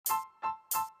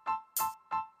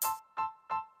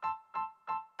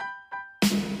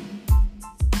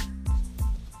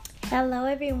Hello,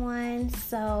 everyone.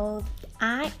 So,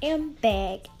 I am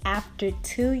back after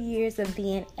 2 years of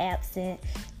being absent.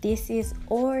 This is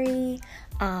Ori.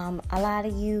 A lot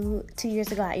of you, 2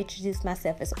 years ago, I introduced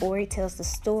myself as Ori Tells the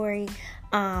Story.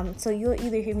 So, you'll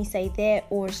either hear me say that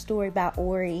or Story by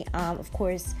Ori. Of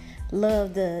course,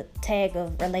 love the tag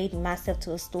of relating myself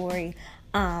to a story.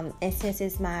 And since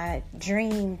it's my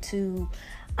dream to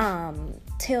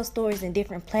tell stories in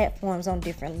different platforms on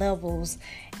different levels,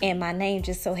 and my name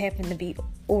just so happened to be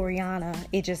Oriana,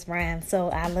 it just rhymes, so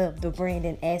I love the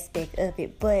branding aspect of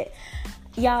it. But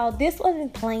y'all, this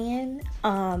wasn't planned.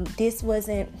 It was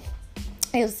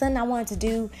something I wanted to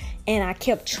do, and I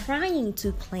kept trying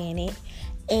to plan it,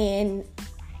 and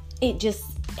it just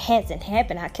hasn't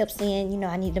happened. I kept saying,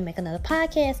 I need to make another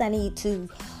podcast. I need to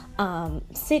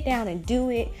sit down and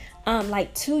do it.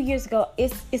 Like 2 years ago,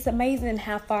 it's amazing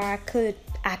how far I could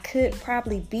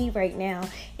probably be right now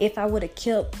if I would have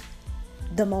kept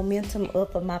the momentum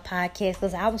up of my podcast,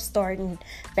 because I was starting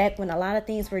back when a lot of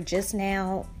things were just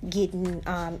now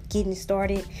getting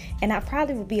started, and I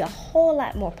probably would be a whole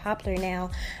lot more popular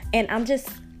now. And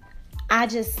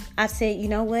I said, you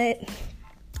know what?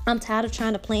 I'm tired of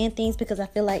trying to plan things, because I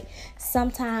feel like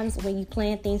sometimes when you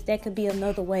plan things, that could be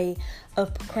another way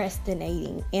of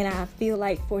procrastinating. And I feel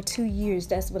like for 2 years,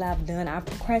 that's what I've done. I've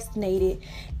procrastinated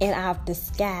and I've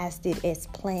disguised it as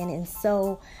planning.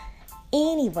 So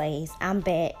anyways, I'm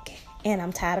back and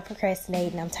I'm tired of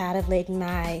procrastinating. I'm tired of letting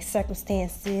my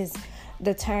circumstances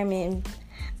determine,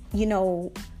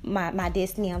 my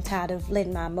destiny. I'm tired of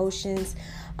letting my emotions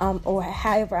or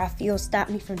however I feel stop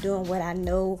me from doing what I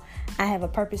know I have a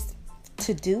purpose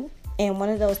to do. And one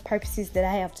of those purposes that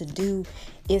I have to do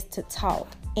is to talk.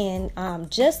 And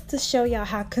just to show y'all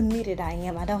how committed I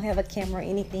am, I don't have a camera or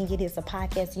anything. It is a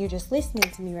podcast. You're just listening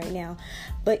to me right now.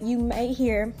 But you may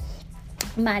hear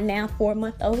my now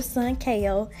 4-month-old son,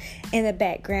 Kale, in the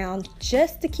background,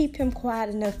 just to keep him quiet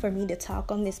enough for me to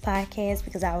talk on this podcast,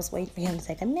 because I was waiting for him to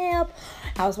take a nap.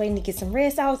 I was waiting to get some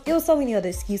rest. It was so many other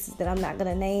excuses that I'm not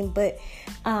going to name. But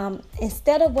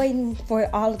instead of waiting for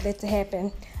all of that to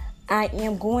happen, I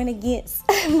am going against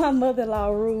my mother-in-law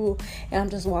rule, and I'm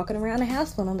just walking around the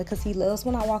house with him because he loves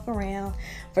when I walk around.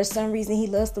 For some reason, he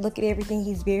loves to look at everything.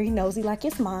 He's very nosy like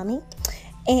his mommy.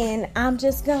 And I'm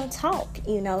just going to talk,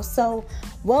 So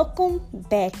welcome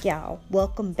back, y'all.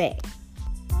 Welcome back.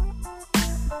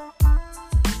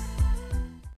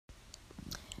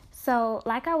 So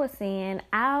like I was saying,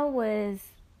 I was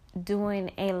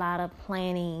doing a lot of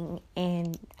planning,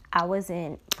 and I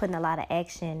wasn't putting a lot of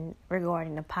action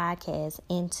regarding the podcast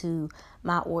into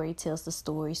my Ori Tells the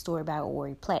Story by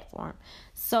Ori platform.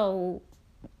 So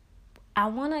I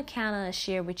want to kind of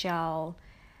share with y'all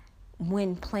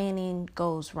when planning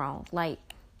goes wrong. Like,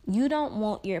 you don't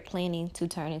want your planning to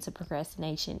turn into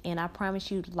procrastination. And I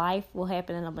promise you, life will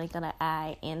happen in a blink of an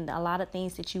eye. And a lot of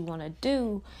things that you want to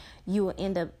do, you'll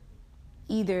end up,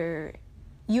 if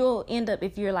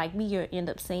you're like me, you'll end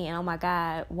up saying, oh my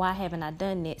God, why haven't I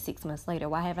done that 6 months later?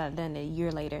 Why haven't I done it a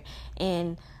year later?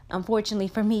 And unfortunately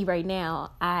for me right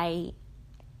now, I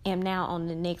am now on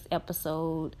the next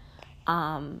episode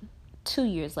 2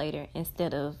 years later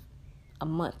instead of a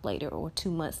month later or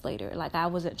 2 months later. Like, I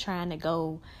wasn't trying to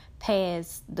go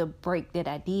past the break that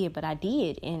I did, but I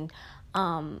did. And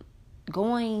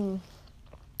going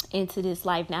into this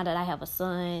life, now that I have a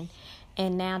son,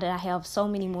 and now that I have so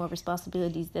many more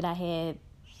responsibilities that I had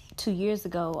 2 years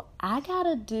ago, I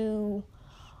gotta do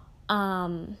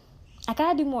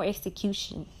more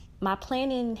execution. My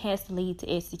planning has to lead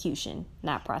to execution,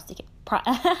 not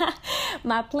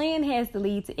my plan has to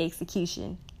lead to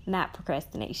execution, not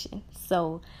procrastination.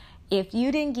 So if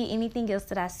you didn't get anything else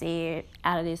that I said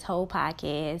out of this whole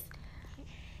podcast,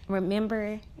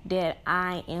 remember that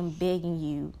I am begging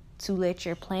you to let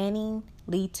your planning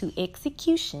lead to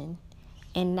execution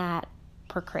and not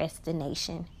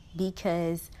procrastination,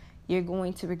 because you're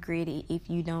going to regret it if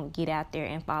you don't get out there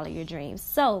and follow your dreams.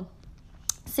 So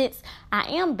since I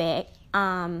am back,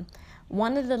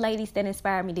 one of the ladies that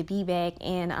inspired me to be back,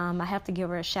 and I have to give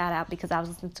her a shout out because I was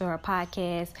listening to her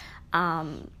podcast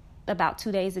about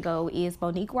 2 days ago, is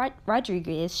Monique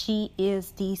Rodriguez. She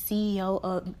is the CEO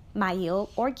of Mael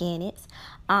Organics.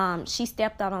 She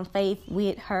stepped out on faith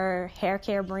with her hair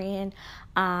care brand.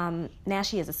 Now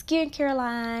she has a skincare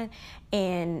line,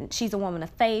 and she's a woman of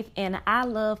faith. And I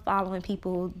love following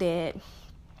people that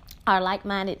are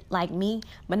like-minded like me,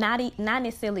 but not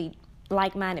necessarily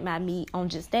like-minded by me on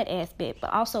just that aspect,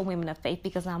 but also women of faith,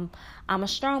 because I'm a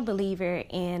strong believer,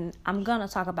 and I'm gonna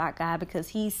talk about God because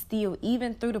He's still,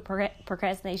 even through the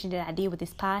procrastination that I did with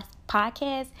this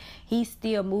podcast, He's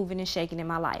still moving and shaking in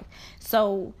my life.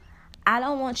 So I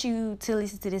don't want you to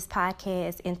listen to this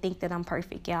podcast and think that I'm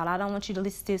perfect, y'all. I don't want you to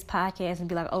listen to this podcast and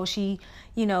be like, oh, she,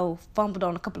 fumbled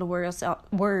on a couple of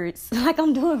words like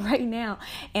I'm doing right now,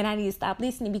 and I need to stop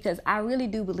listening, because I really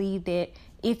do believe that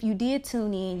if you did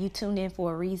tune in, you tuned in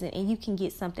for a reason, and you can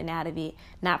get something out of it.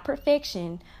 Not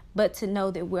perfection, but to know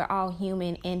that we're all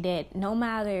human, and that no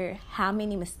matter how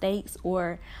many mistakes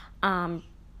or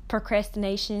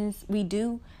procrastinations we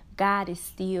do, God is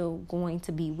still going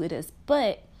to be with us.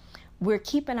 But we're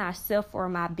keeping ourselves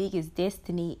from our biggest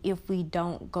destiny if we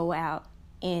don't go out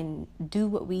and do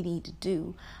what we need to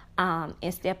do,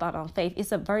 and step out on faith.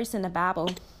 It's a verse in the Bible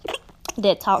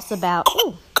that talks about,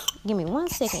 give me 1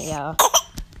 second, y'all.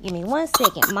 Give me 1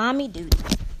 second. Mommy duty.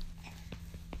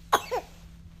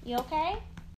 You okay?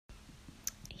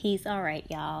 He's all right,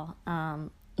 y'all.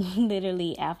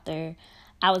 Literally after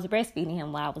I was breastfeeding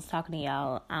him while I was talking to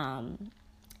y'all,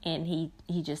 and he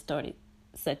just started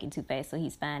sucking too fast, so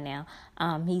he's fine now.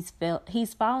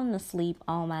 He's fallen asleep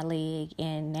on my leg,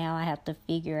 and now I have to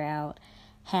figure out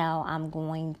how I'm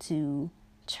going to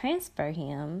transfer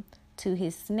him to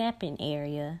his snapping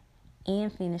area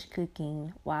and finish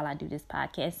cooking while I do this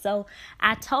podcast. So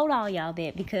I told all y'all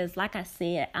that because, like I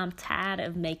said, I'm tired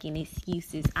of making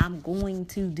excuses. I'm going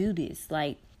to do this.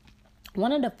 Like,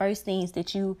 one of the first things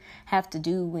that you have to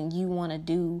do when you want to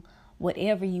do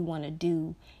whatever you want to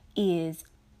do is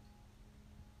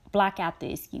block out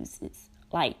the excuses.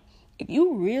 Like, if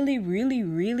you really, really,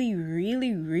 really,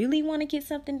 really, really want to get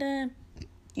something done,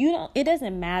 it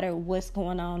doesn't matter what's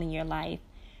going on in your life.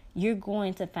 You're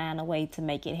going to find a way to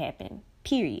make it happen.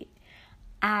 Period.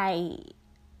 I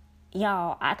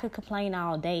could complain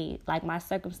all day. Like, my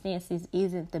circumstances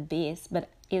isn't the best, but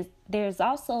there's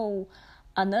also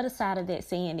another side of that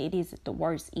saying it isn't the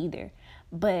worst either.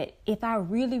 But if I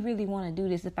really, really want to do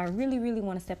this, if I really, really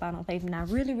want to step out on faith, and I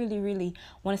really, really, really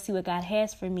want to see what God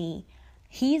has for me,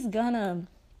 he's gonna,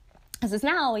 because it's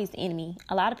not always the enemy.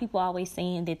 A lot of people are always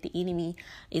saying that the enemy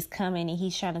is coming and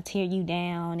he's trying to tear you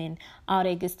down and all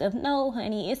that good stuff. No,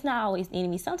 honey, it's not always the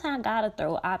enemy. Sometimes God will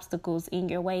throw obstacles in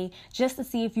your way just to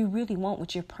see if you really want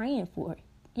what you're praying for.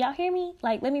 Y'all hear me?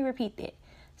 Like, let me repeat that.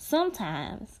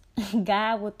 Sometimes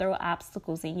God will throw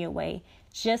obstacles in your way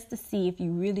just to see if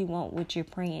you really want what you're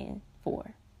praying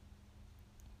for.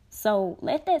 So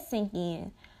let that sink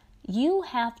in. You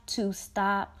have to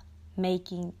stop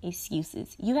making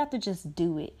excuses. You have to just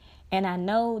do it. And I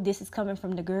know this is coming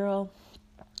from the girl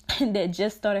that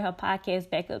just started her podcast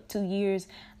back up 2 years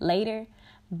later,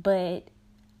 but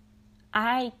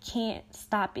I can't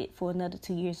stop it for another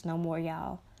 2 years no more,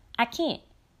 y'all. I can't.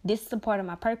 This is a part of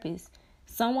my purpose.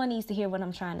 Someone needs to hear what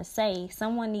I'm trying to say.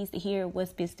 Someone needs to hear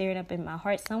what's been stirred up in my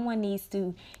heart. Someone needs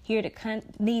to hear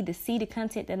need to see the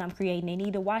content that I'm creating. They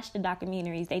need to watch the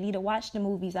documentaries. They need to watch the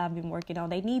movies I've been working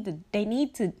on. They need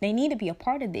to be a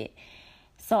part of it.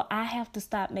 So I have to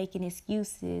stop making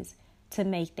excuses to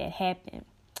make that happen.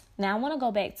 Now I want to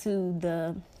go back to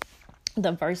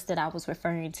the verse that I was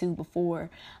referring to before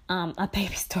my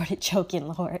baby started choking,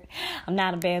 Lord. I'm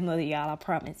not a bad mother, y'all, I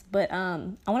promise. But I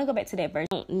want to go back to that verse.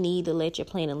 You don't need to let your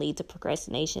planning lead to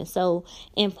procrastination. So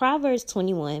in Proverbs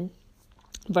 21,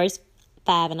 verse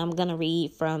 5, and I'm going to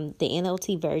read from the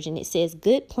NLT version, it says,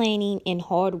 good planning and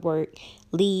hard work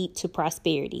lead to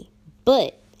prosperity,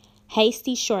 but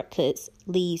hasty shortcuts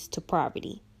leads to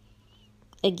poverty.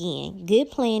 Again, good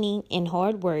planning and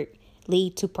hard work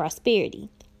lead to prosperity,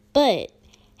 but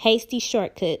hasty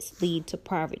shortcuts lead to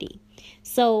poverty.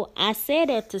 So I said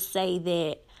that to say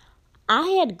that I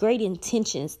had great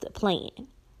intentions to plan.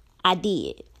 I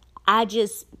did. I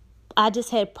just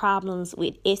had problems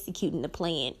with executing the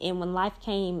plan. And when life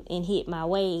came and hit my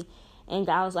way, and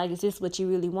God was like, is this what you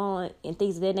really want? And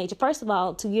things of that nature. First of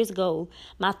all, 2 years ago,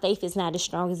 my faith is not as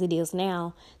strong as it is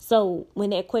now. So when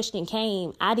that question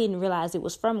came, I didn't realize it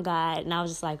was from God. And I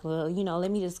was just like, well,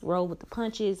 let me just roll with the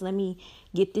punches. Let me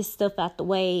get this stuff out the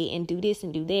way and do this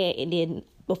and do that. And then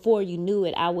before you knew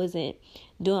it, I wasn't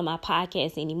doing my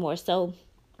podcast anymore. So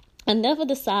enough of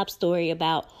the sob story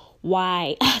about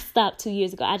why I stopped 2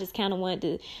 years ago. I just kind of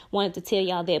wanted to tell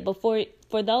y'all that. But for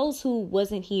those who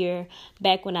wasn't here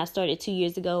back when I started 2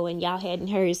 years ago, and y'all hadn't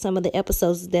heard some of the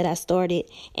episodes that I started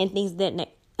and things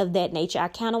of that nature, I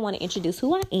kind of want to introduce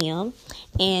who I am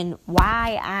and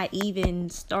why I even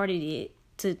started it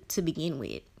to begin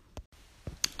with.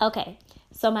 Okay,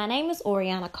 so my name is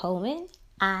Oriana Coleman.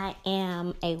 I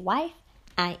am a wife.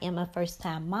 I am a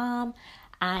first-time mom.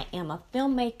 I am a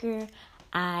filmmaker.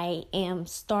 I am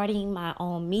starting my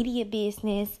own media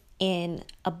business. And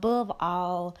above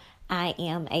all, I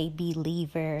am a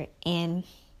believer. And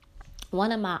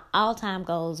one of my all-time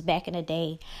goals back in the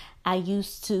day, I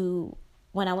used to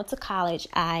when I went to college,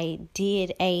 I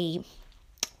did a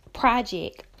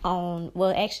project on,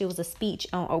 well, actually it was a speech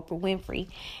on Oprah Winfrey,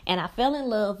 and I fell in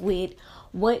love with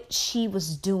what she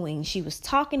was doing. She was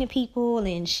talking to people,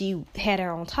 and she had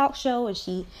her own talk show, and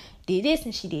she did this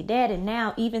and she did that, and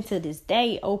now even to this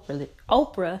day,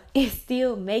 Oprah is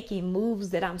still making moves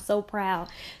that I'm so proud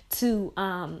to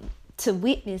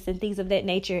witness and things of that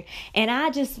nature. And I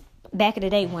just back in the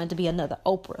day wanted to be another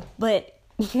Oprah, but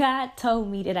God told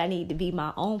me that I need to be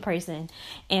my own person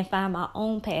and find my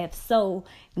own path. So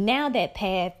now that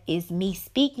path is me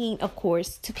speaking, of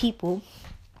course, to people.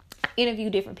 I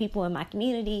interview different people in my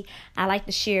community. I like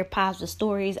to share positive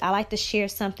stories. I like to share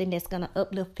something that's going to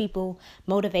uplift people,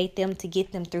 motivate them to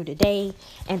get them through the day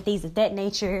and things of that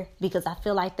nature, because I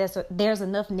feel like there's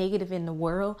enough negative in the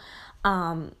world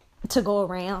to go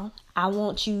around. I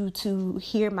want you to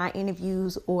hear my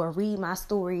interviews or read my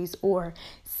stories or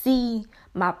see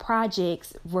my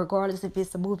projects, regardless if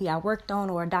it's a movie I worked on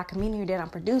or a documentary that I'm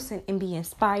producing, and be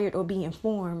inspired or be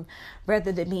informed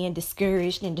rather than being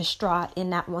discouraged and distraught and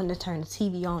not wanting to turn the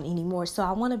TV on anymore. So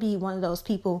I want to be one of those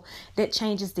people that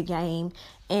changes the game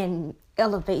and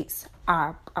elevates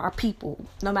our people,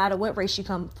 no matter what race you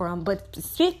come from, but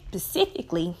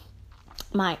specifically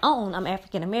my own. I'm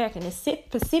African American, and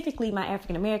specifically my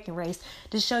African American race,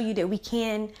 to show you that we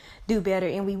can do better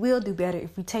and we will do better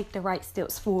if we take the right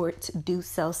steps forward to do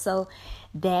so. So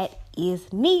that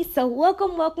is me. So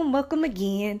welcome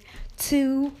again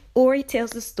to Ori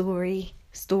Tells a Story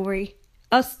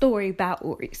about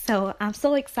Ori. So I'm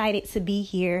so excited to be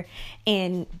here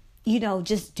and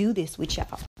just do this with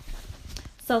y'all.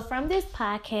 So from this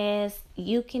podcast,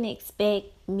 you can expect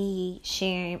me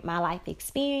sharing my life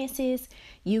experiences.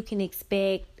 You can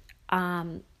expect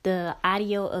the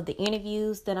audio of the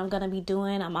interviews that I'm going to be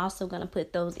doing. I'm also going to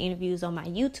put those interviews on my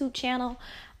YouTube channel.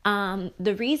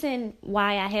 The reason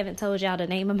why I haven't told y'all the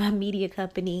name of my media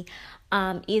company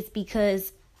is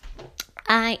because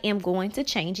I am going to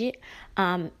change it.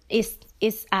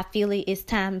 I feel it's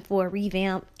time for a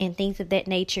revamp and things of that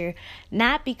nature.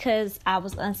 Not because I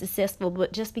was unsuccessful,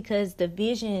 but just because the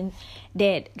vision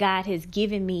that God has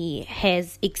given me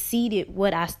has exceeded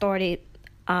what I started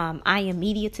I Am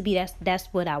Media to be. That's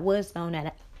what I was known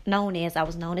as. I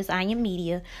was known as I Am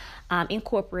Media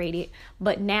Incorporated.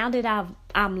 But now that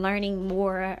I'm learning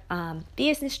more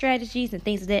business strategies and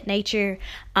things of that nature,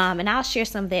 and I'll share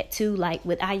some of that too. Like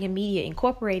with I Am Media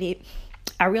Incorporated,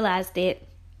 I realized that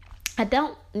I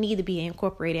don't need to be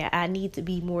incorporated. I need to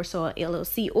be more so a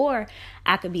LLC, or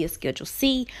I could be a Schedule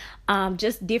C.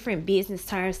 Just different business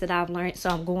terms that I've learned. So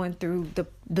I'm going through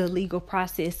the legal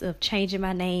process of changing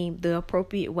my name the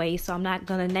appropriate way. So I'm not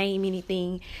going to name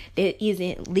anything that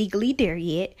isn't legally there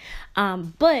yet.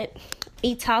 But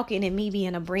me talking and me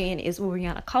being a brand is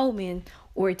Oriana Coleman.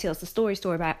 Ori Tells the Story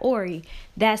by Ori.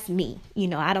 That's me.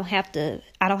 I don't have to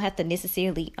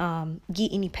necessarily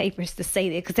get any papers to say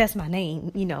that, because that's my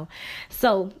name,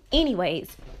 So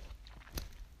anyways,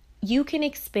 you can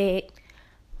expect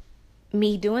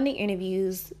me doing the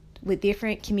interviews with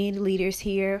different community leaders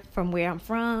here from where I'm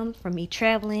from me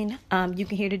traveling. You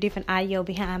can hear the different audio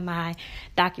behind my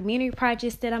documentary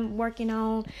projects that I'm working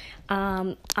on.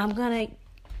 I'm going to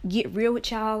get real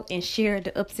with y'all and share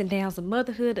the ups and downs of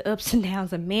motherhood, the ups and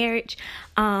downs of marriage.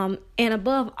 And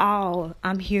above all,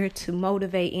 I'm here to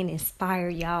motivate and inspire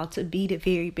y'all to be the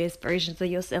very best versions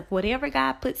of yourself. Whatever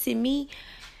God puts in me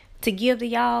to give to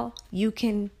y'all, you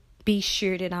can be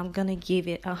sure that I'm going to give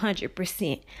it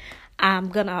 100%. I'm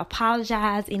going to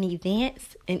apologize in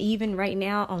advance. And even right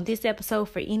now on this episode,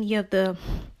 for any of the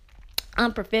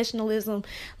unprofessionalism,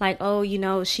 like,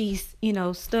 she's,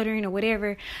 stuttering or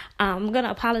whatever, I'm going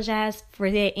to apologize for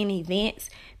that in advance,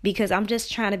 because I'm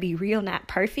just trying to be real, not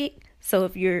perfect. So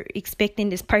if you're expecting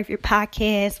this perfect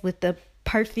podcast with the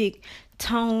perfect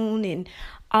tone and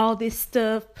all this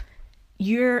stuff,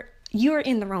 you're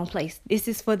in the wrong place. This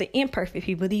is for the imperfect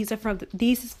people. This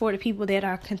is for the people that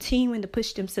are continuing to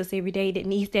push themselves every day, that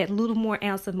needs that little more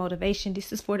ounce of motivation.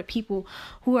 This is for the people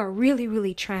who are really,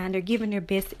 really trying. They're giving their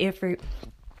best effort.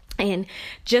 And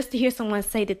just to hear someone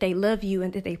say that they love you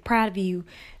and that they're proud of you,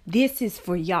 this is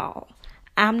for y'all.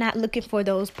 I'm not looking for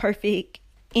those perfect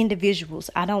individuals.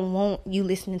 I don't want you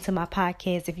listening to my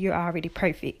podcast if you're already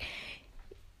perfect.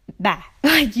 Bye.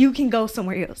 You can go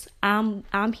somewhere else.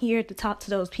 I'm here to talk to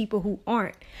those people who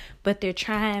aren't, but they're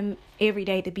trying every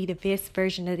day to be the best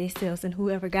version of themselves, and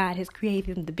whoever God has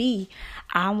created them to be.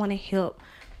 I want to help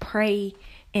pray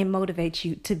and motivate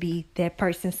you to be that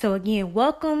person. So again,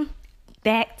 welcome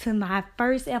back to my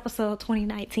first episode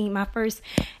 2019, my first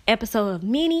episode of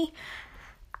many.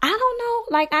 I don't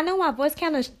know, I know my voice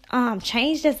kind of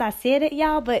changed as I said it,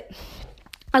 y'all, but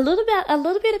a little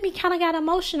bit of me kind of got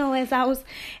emotional as I was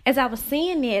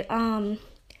seeing it.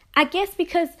 I guess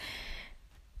because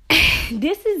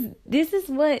this is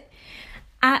what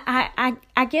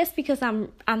I guess because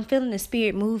I'm feeling the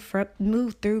spirit move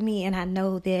through me, and I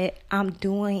know that I'm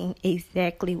doing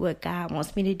exactly what God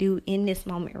wants me to do in this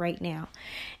moment right now,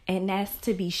 and that's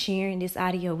to be sharing this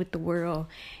audio with the world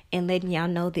and letting y'all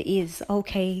know that it's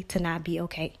okay to not be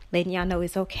okay, letting y'all know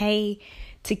it's okay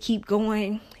to keep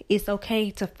going, it's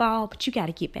okay to fall, but you got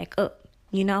to get back up,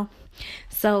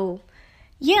 So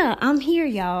yeah, I'm here,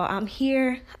 y'all. I'm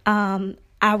here.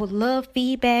 I would love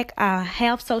feedback. I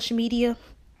have social media.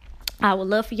 I would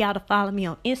love for y'all to follow me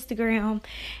on Instagram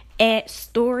at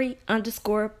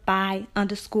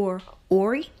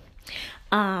story_by_Ori.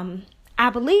 I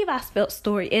believe I spelled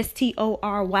story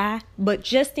STORY, but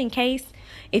just in case,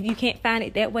 if you can't find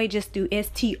it that way, just do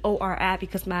STORI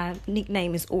because my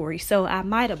nickname is Ori. So I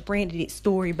might have branded it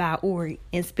Story by Ori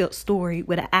and spelled story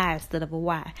with an I instead of a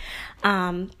Y.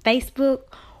 Facebook,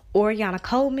 Oriana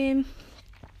Coleman.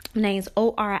 My name's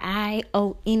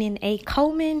ORIONNA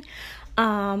Coleman.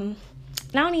 I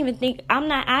don't even think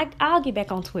I'll get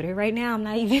back on Twitter. Right now, I'm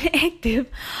not even active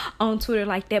on Twitter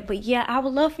like that. But yeah, I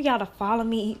would love for y'all to follow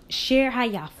me, share how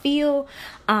y'all feel,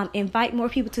 invite more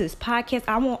people to this podcast.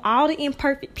 I want all the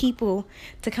imperfect people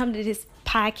to come to this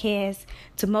podcast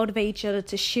to motivate each other,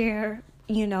 to share,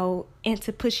 and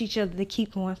to push each other to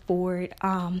keep going forward.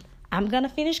 I'm going to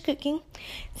finish cooking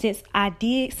since I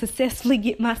did successfully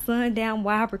get my son down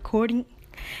while recording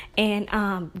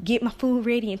and get my food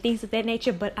ready and things of that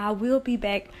nature. But I will be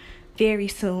back very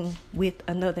soon with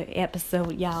another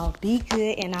episode, y'all. Be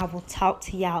good, and I will talk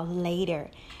to y'all later.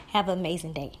 Have an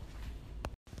amazing day.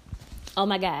 Oh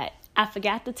my God, I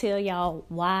forgot to tell y'all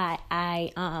why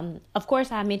of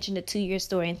course I mentioned the 2-year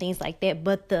story and things like that,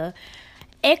 but the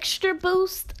extra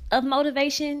boost of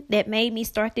motivation that made me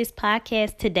start this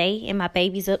podcast today, and my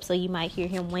baby's up, so you might hear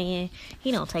him weighing.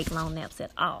 He don't take long naps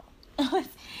at all.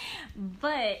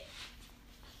 But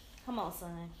come on,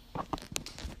 son.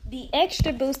 The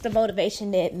extra boost of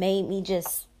motivation that made me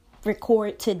just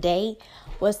record today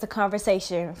was the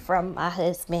conversation from my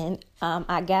husband.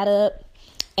 I got up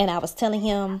and I was telling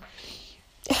him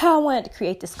how I wanted to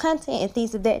create this content and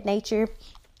things of that nature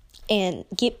and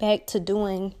get back to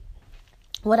doing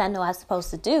what I know I'm supposed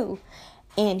to do.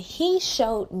 And he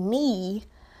showed me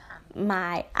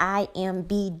my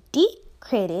IMBD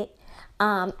credit.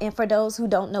 And for those who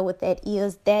don't know what that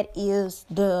is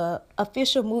the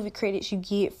official movie credits you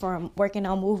get from working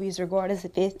on movies, regardless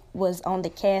if it was on the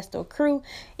cast or crew.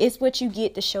 It's what you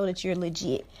get to show that you're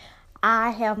legit.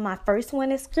 I have my first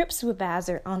one as script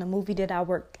supervisor on a movie that I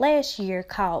worked last year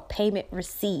called Payment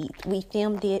Received. We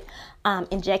filmed it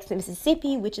in Jackson,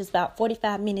 Mississippi, which is about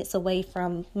 45 minutes away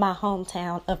from my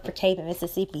hometown of Brookhaven,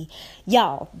 Mississippi.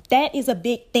 Y'all, that is a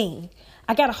big thing.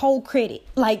 I got a whole credit.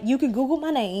 Like, you can Google my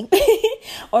name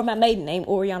or my maiden name,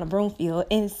 Oriana Broomfield,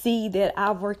 and see that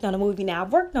I've worked on a movie. Now,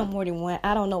 I've worked on more than one.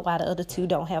 I don't know why the other two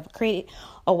don't have a credit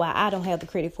or why I don't have the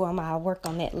credit for them. I'll work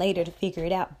on that later to figure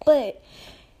it out. But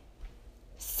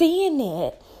seeing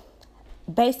that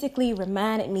basically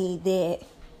reminded me that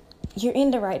you're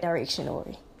in the right direction,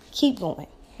 Ori. Keep going.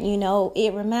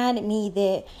 It reminded me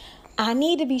that I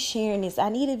need to be sharing this. I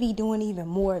need to be doing even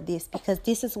more of this because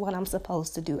this is what I'm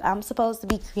supposed to do. I'm supposed to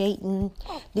be creating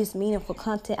this meaningful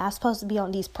content. I'm supposed to be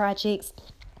on these projects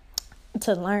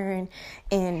to learn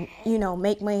and,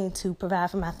 make money to provide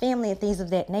for my family and things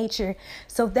of that nature.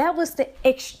 So that was the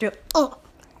extra.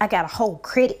 I got a whole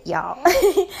credit, y'all.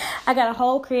 I got a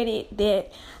whole credit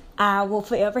that I will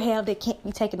forever have that can't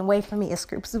be taken away from me as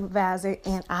script supervisor,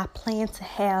 and I plan to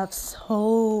have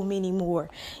so many more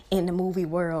in the movie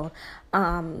world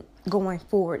going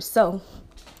forward. So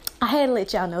I had to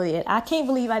let y'all know that. I can't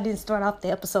believe I didn't start off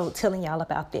the episode telling y'all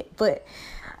about that, but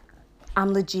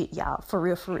I'm legit, y'all, for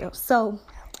real. So,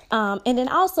 and then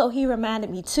also he reminded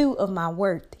me too of my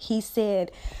work. He said,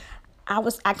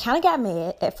 I kind of got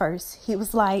mad at first. I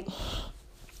was like,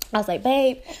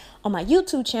 babe, on my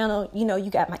YouTube channel,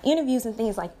 you got my interviews and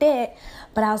things like that.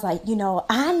 But I was like,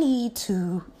 I need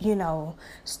to,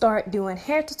 start doing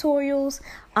hair tutorials,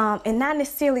 and not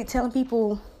necessarily telling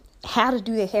people how to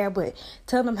do their hair, but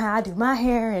tell them how I do my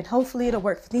hair and hopefully it'll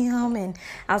work for them. And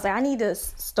I was like, I need to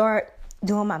start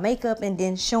doing my makeup and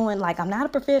then showing like I'm not a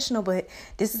professional, but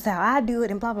this is how I do it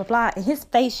and blah, blah, blah. And his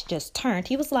face just turned.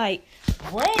 He was like,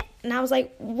 what? And I was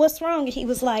like, what's wrong? And he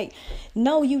was like,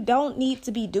 no, you don't need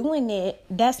to be doing that.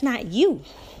 That's not you.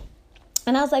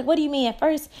 And I was like, what do you mean? At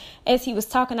first, as he was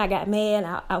talking, I got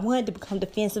mad. I wanted to become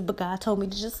defensive, but God told me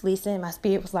to just listen. My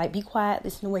spirit was like, be quiet,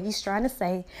 listen to what he's trying to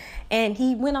say. And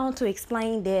he went on to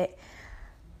explain that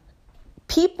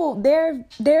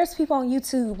there's people on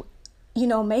YouTube,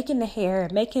 making the hair,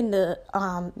 making the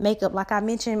makeup. Like I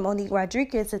mentioned, Monique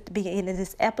Rodriguez at the beginning of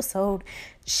this episode,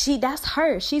 that's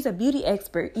her. She's a beauty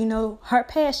expert. Her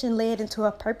passion led into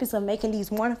her purpose of making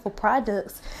these wonderful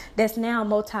products that's now a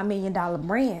multi-million-dollar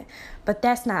brand. But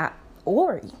that's not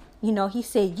Ori. He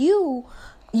said,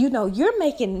 you're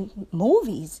making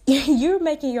movies. You're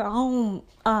making your own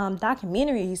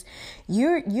documentaries.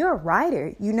 You're a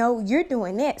writer. You're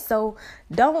doing that. So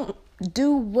don't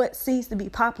do what seems to be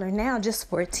popular now just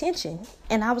for attention.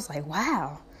 And I was like,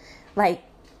 wow. Like,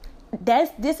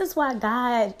 this is why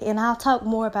God, and I'll talk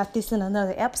more about this in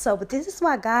another episode, but this is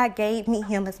why God gave me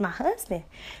him as my husband.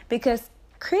 Because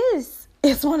Chris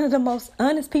is one of the most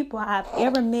honest people I've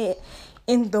ever met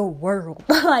in the world.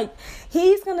 Like,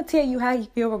 he's going to tell you how you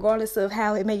feel regardless of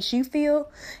how it makes you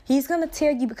feel. He's going to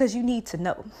tell you because you need to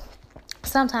know.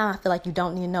 Sometimes I feel like you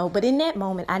don't need to know, but in that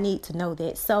moment, I need to know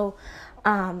that. So,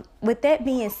 with that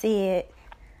being said,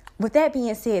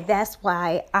 that's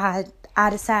why I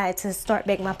decided to start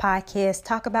back my podcast,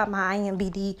 talk about my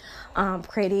IMBD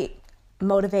credit,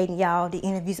 motivating y'all, the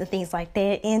interviews and things like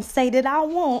that, and say that I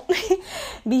won't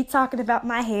be talking about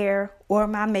my hair or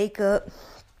my makeup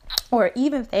or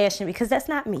even fashion, because that's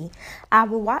not me. I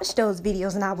will watch those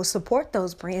videos and I will support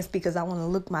those brands because I want to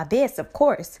look my best, of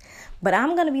course. But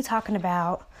I'm going to be talking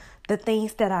about the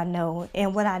things that I know.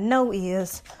 And what I know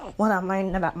is what I'm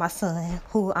learning about my son,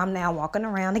 who I'm now walking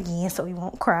around again so he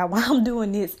won't cry while I'm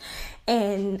doing this,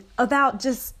 and about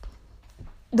just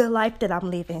the life that I'm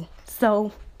living.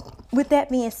 So with that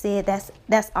being said,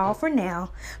 that's all for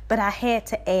now. But I had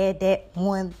to add that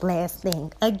one last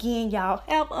thing. Again, y'all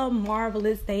have a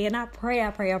marvelous day. And I pray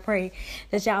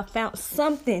that y'all found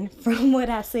something from what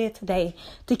I said today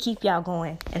to keep y'all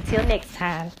going. Until next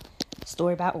time,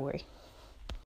 story by Ori.